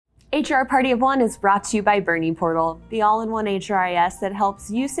HR Party of One is brought to you by Bernie Portal, the all-in-one HRIS that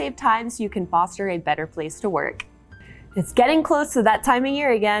helps you save time so you can foster a better place to work. It's getting close to that time of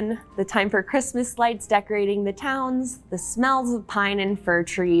year again, the time for Christmas lights decorating the towns, the smells of pine and fir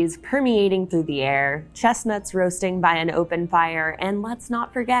trees permeating through the air, chestnuts roasting by an open fire, and let's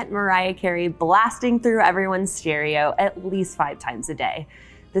not forget Mariah Carey blasting through everyone's stereo at least 5 times a day.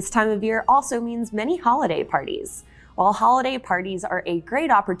 This time of year also means many holiday parties. While holiday parties are a great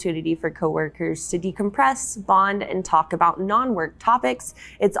opportunity for coworkers to decompress, bond, and talk about non-work topics,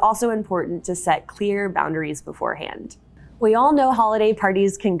 it's also important to set clear boundaries beforehand. We all know holiday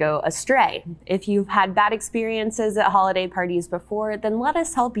parties can go astray. If you've had bad experiences at holiday parties before, then let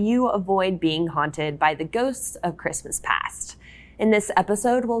us help you avoid being haunted by the ghosts of Christmas past. In this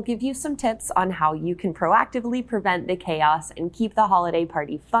episode, we'll give you some tips on how you can proactively prevent the chaos and keep the holiday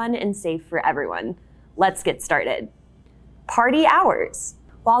party fun and safe for everyone. Let's get started. Party hours.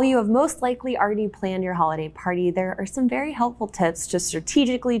 While you have most likely already planned your holiday party, there are some very helpful tips to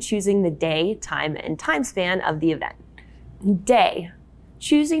strategically choosing the day, time, and time span of the event. Day.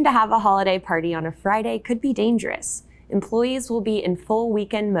 Choosing to have a holiday party on a Friday could be dangerous. Employees will be in full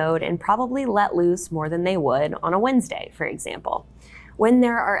weekend mode and probably let loose more than they would on a Wednesday, for example. When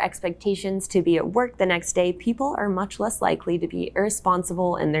there are expectations to be at work the next day, people are much less likely to be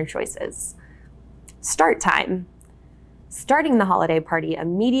irresponsible in their choices. Start time. Starting the holiday party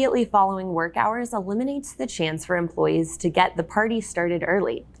immediately following work hours eliminates the chance for employees to get the party started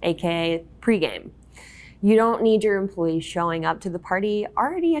early, aka pregame. You don't need your employees showing up to the party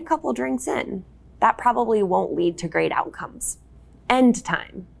already a couple drinks in. That probably won't lead to great outcomes. End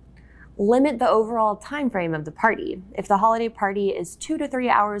time. Limit the overall time frame of the party. If the holiday party is 2 to 3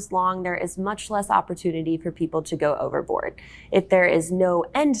 hours long, there is much less opportunity for people to go overboard. If there is no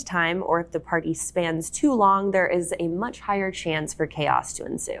end time, or if the party spans too long, there is a much higher chance for chaos to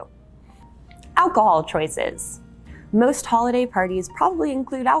ensue. Alcohol choices. Most holiday parties probably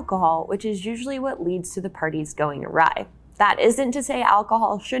include alcohol, which is usually what leads to the parties going awry. That isn't to say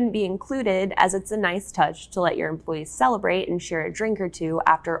alcohol shouldn't be included, as it's a nice touch to let your employees celebrate and share a drink or two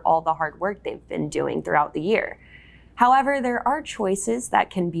after all the hard work they've been doing throughout the year. However, there are choices that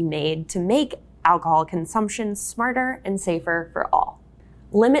can be made to make alcohol consumption smarter and safer for all.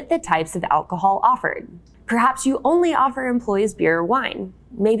 Limit the types of alcohol offered. Perhaps you only offer employees beer or wine,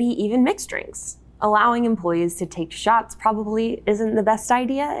 maybe even mixed drinks. Allowing employees to take shots probably isn't the best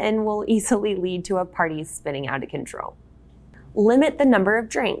idea and will easily lead to a party spinning out of control. Limit the number of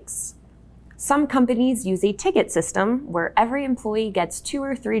drinks. Some companies use a ticket system where every employee gets 2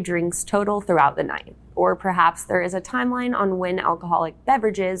 or 3 drinks total throughout the night. Or perhaps there is a timeline on when alcoholic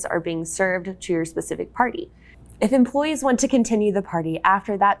beverages are being served to your specific party. If employees want to continue the party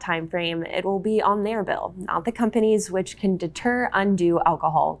after that time frame, it will be on their bill, not the company's, which can deter undue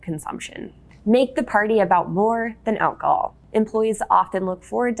alcohol consumption. Make the party about more than alcohol. Employees often look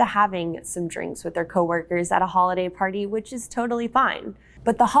forward to having some drinks with their coworkers at a holiday party, which is totally fine.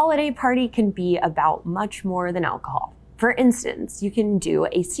 But the holiday party can be about much more than alcohol. For instance, you can do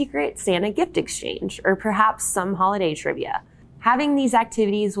a secret Santa gift exchange, or perhaps some holiday trivia. Having these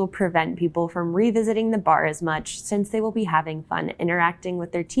activities will prevent people from revisiting the bar as much, since they will be having fun interacting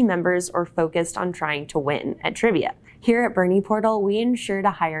with their team members or focused on trying to win at trivia. Here at Bernie Portal, we ensure to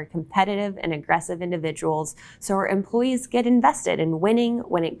hire competitive and aggressive individuals so our employees get invested in winning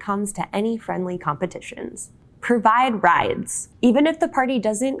when it comes to any friendly competitions. Provide rides. Even if the party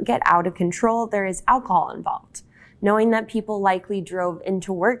doesn't get out of control, there is alcohol involved. Knowing that people likely drove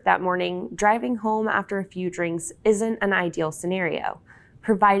into work that morning, driving home after a few drinks isn't an ideal scenario.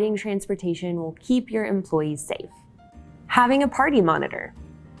 Providing transportation will keep your employees safe. Having a party monitor.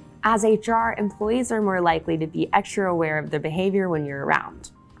 As HR, employees are more likely to be extra aware of their behavior when you're around.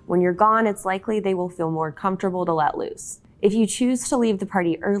 When you're gone, it's likely they will feel more comfortable to let loose. If you choose to leave the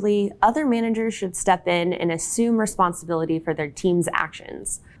party early, other managers should step in and assume responsibility for their team's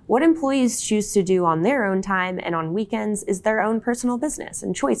actions. What employees choose to do on their own time and on weekends is their own personal business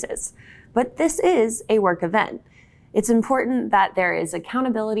and choices. But this is a work event. It's important that there is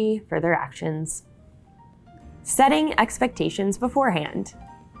accountability for their actions. Setting expectations beforehand.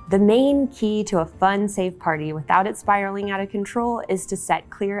 The main key to a fun, safe party without it spiraling out of control is to set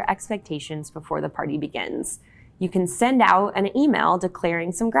clear expectations before the party begins. You can send out an email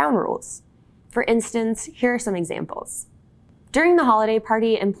declaring some ground rules. For instance, here are some examples. During the holiday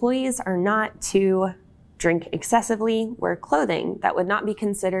party, employees are not to drink excessively, wear clothing that would not be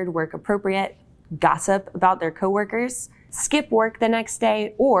considered work appropriate, gossip about their coworkers, skip work the next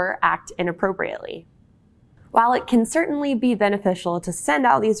day, or act inappropriately. While it can certainly be beneficial to send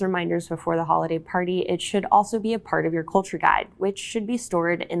out these reminders before the holiday party, it should also be a part of your culture guide, which should be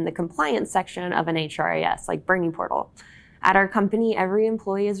stored in the compliance section of an HRIS, like Bernie Portal. At our company, every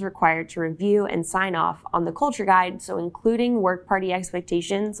employee is required to review and sign off on the culture guide, so including work party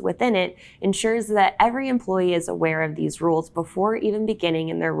expectations within it ensures that every employee is aware of these rules before even beginning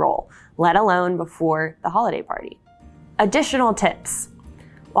in their role, let alone before the holiday party. Additional tips.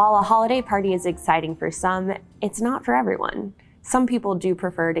 While a holiday party is exciting for some, it's not for everyone. Some people do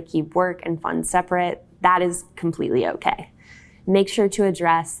prefer to keep work and fun separate. That is completely okay. Make sure to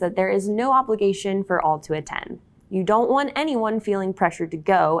address that there is no obligation for all to attend. You don't want anyone feeling pressured to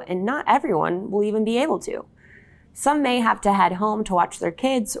go, and not everyone will even be able to. Some may have to head home to watch their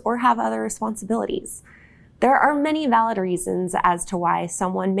kids or have other responsibilities. There are many valid reasons as to why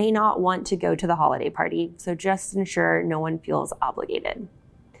someone may not want to go to the holiday party, so just ensure no one feels obligated.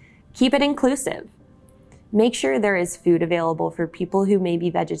 Keep it inclusive. Make sure there is food available for people who may be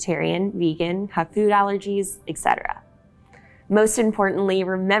vegetarian, vegan, have food allergies, etc. Most importantly,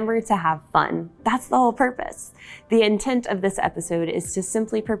 remember to have fun. That's the whole purpose. The intent of this episode is to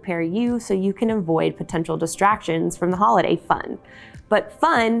simply prepare you so you can avoid potential distractions from the holiday fun. But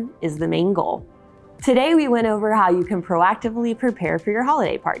fun is the main goal. Today we went over how you can proactively prepare for your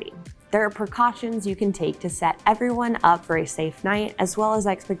holiday party. There are precautions you can take to set everyone up for a safe night, as well as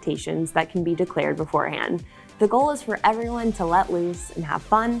expectations that can be declared beforehand. The goal is for everyone to let loose and have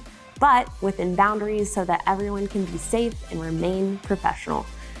fun, but within boundaries so that everyone can be safe and remain professional.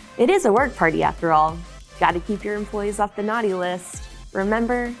 It is a work party after all. Got to keep your employees off the naughty list.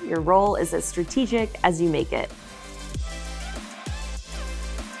 Remember, your role is as strategic as you make it.